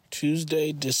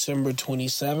Tuesday, December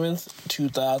 27th,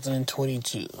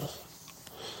 2022.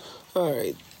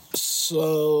 Alright,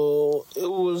 so it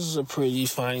was a pretty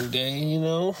fine day,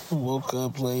 Woke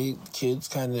up late, kids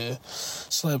kind of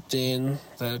slept in.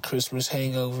 That Christmas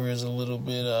hangover is a little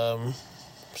bit,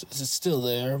 it's still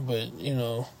there, but,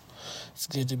 it's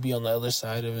good to be on the other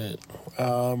side of it.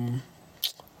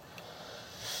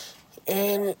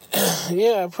 And,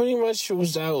 yeah, I pretty much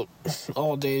was out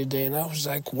all day today, and I was,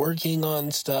 working on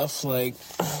stuff,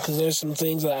 because there's some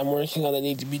things that I'm working on that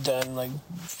need to be done,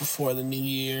 before the new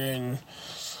year, and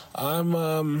I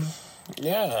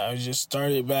just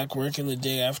started back working the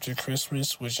day after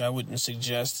Christmas, which I wouldn't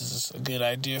suggest is a good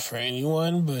idea for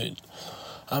anyone, but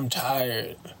I'm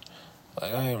tired.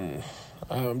 I'm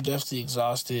definitely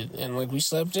exhausted, and, we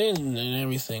slept in and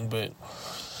everything, but...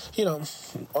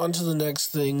 on to the next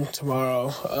thing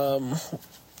tomorrow.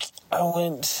 I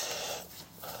went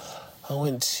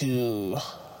to,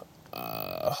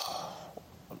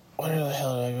 where the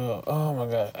hell did I go? Oh my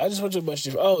God. I just went to a bunch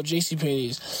of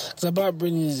JCPenney's. Because I bought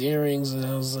Brittany these earrings, and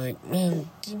I was like, man,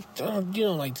 you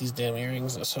don't like these damn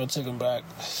earrings. So I took them back.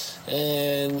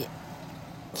 And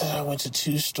then I went to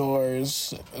 2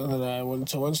 stores, and then I went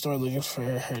to one store looking for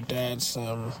her dad's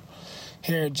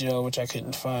hair gel, which I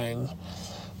couldn't find.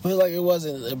 But, it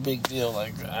wasn't a big deal.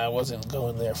 I wasn't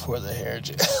going there for the hair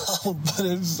gel. But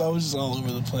I was just all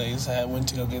over the place. I went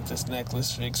to go get this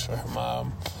necklace fixed for her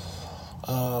mom.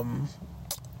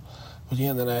 But,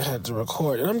 yeah, then I had to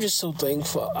record. And I'm just so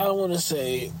thankful. I don't want to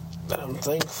say that I'm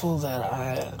thankful that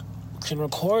I can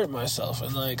record myself.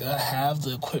 And, I have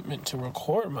the equipment to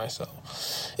record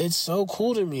myself. It's so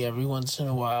cool to me every once in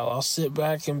a while. I'll sit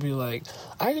back and be like,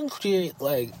 I can create,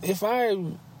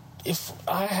 if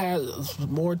I had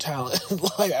more talent,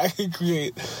 I could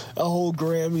create a whole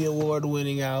Grammy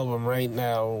Award-winning album right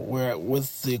now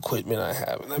with the equipment I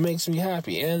have. And that makes me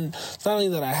happy. And it's not only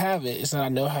that I have it, it's that I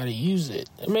know how to use it.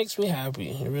 It makes me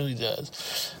happy. It really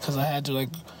does. Because I had to,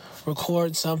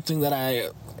 record something that I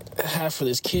have for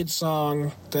this kid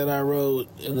song that I wrote,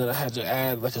 and then I had to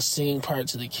add, a singing part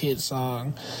to the kid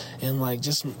song. And, it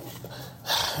just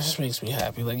makes me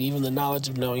happy. Even the knowledge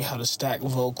of knowing how to stack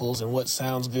vocals and what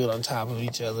sounds good on top of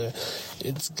each other,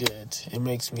 it's good. It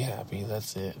makes me happy.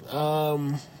 That's it.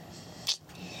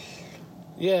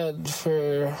 Yeah, I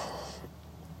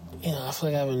feel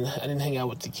like I didn't hang out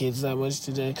with the kids that much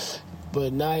today,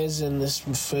 but Naya's in this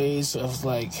phase of,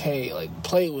 hey,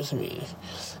 play with me.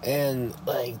 And,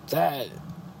 that...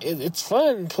 It's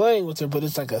fun playing with her, but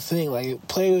it's, a thing.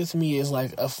 Play with me is, a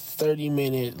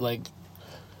 30-minute,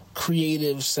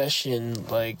 creative session.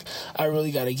 I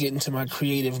really got to get into my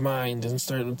creative mind and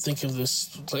start to think of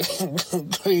this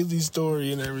crazy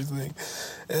story and everything.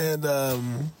 And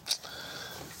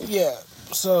yeah,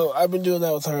 so I've been doing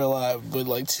that with her a lot,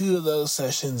 but 2 of those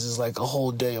sessions is a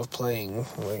whole day of playing.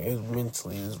 It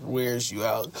mentally wears you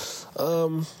out.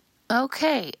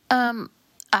 Okay.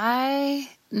 I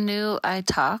knew I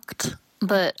talked,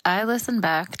 but I listened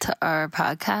back to our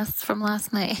podcast from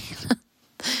last night.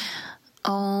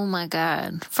 Oh my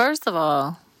God. First of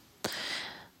all,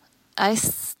 I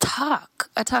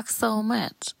talk so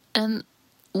much. And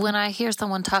when I hear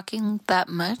someone talking that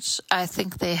much, I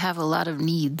think they have a lot of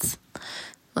needs.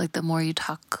 The more you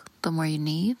talk, the more you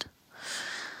need.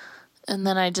 And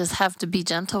then I just have to be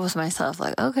gentle with myself.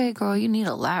 Okay, girl, you need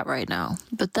a lot right now.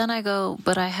 But then I go,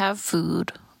 but I have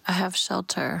food. I have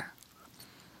shelter.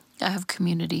 I have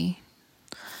community.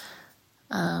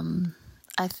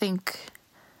 I think...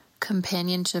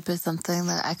 companionship is something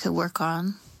that I could work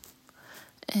on,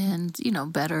 and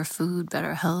better food,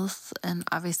 better health, and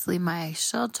obviously my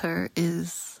shelter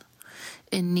is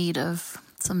in need of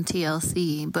some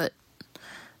TLC, but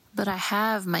I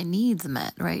have my needs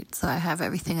met, right? So I have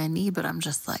everything I need, but I'm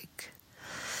just I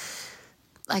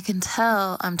can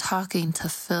tell I'm talking to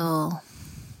fill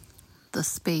the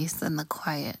space and the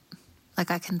quiet.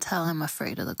 I can tell I'm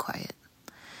afraid of the quiet.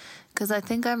 Because I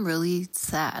think I'm really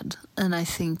sad, and I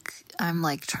think I'm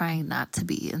trying not to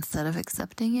be instead of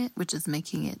accepting it, which is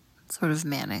making it sort of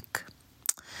manic.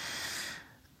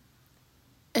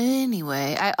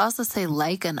 Anyway, I also say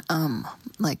I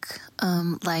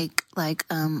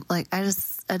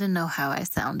didn't know how I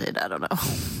sounded. I don't know.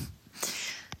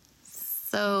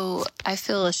 So I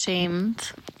feel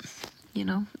ashamed,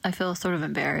 I feel sort of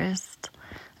embarrassed.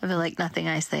 I feel like nothing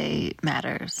I say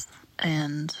matters,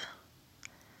 and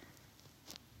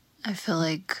I feel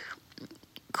like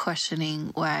questioning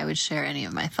why I would share any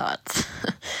of my thoughts.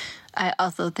 I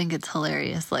also think it's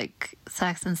hilarious.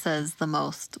 Saxon says the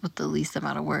most with the least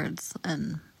amount of words,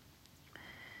 and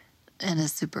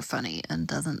is super funny and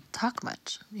doesn't talk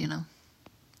much,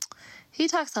 He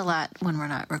talks a lot when we're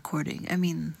not recording. I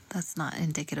mean, that's not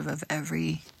indicative of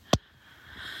every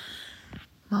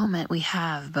moment we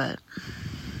have, but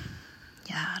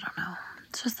yeah, I don't know.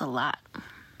 It's just a lot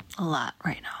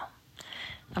right now.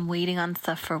 I'm waiting on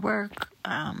stuff for work.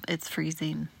 It's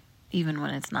freezing, even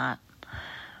when it's not.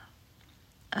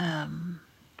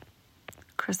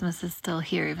 Christmas is still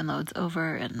here, even though it's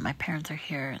over, and my parents are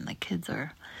here, and the kids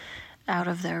are out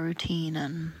of their routine,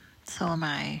 and so am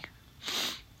I.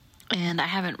 And I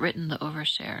haven't written the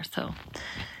overshare, so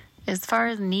as far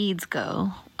as needs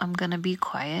go, I'm going to be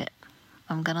quiet.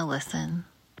 I'm going to listen.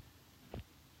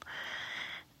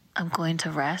 I'm going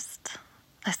to rest.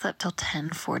 I slept till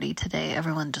 10:40 today.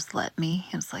 Everyone just let me.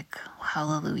 It was like,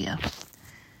 hallelujah.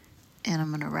 And I'm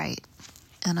going to write.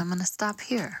 And I'm going to stop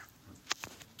here.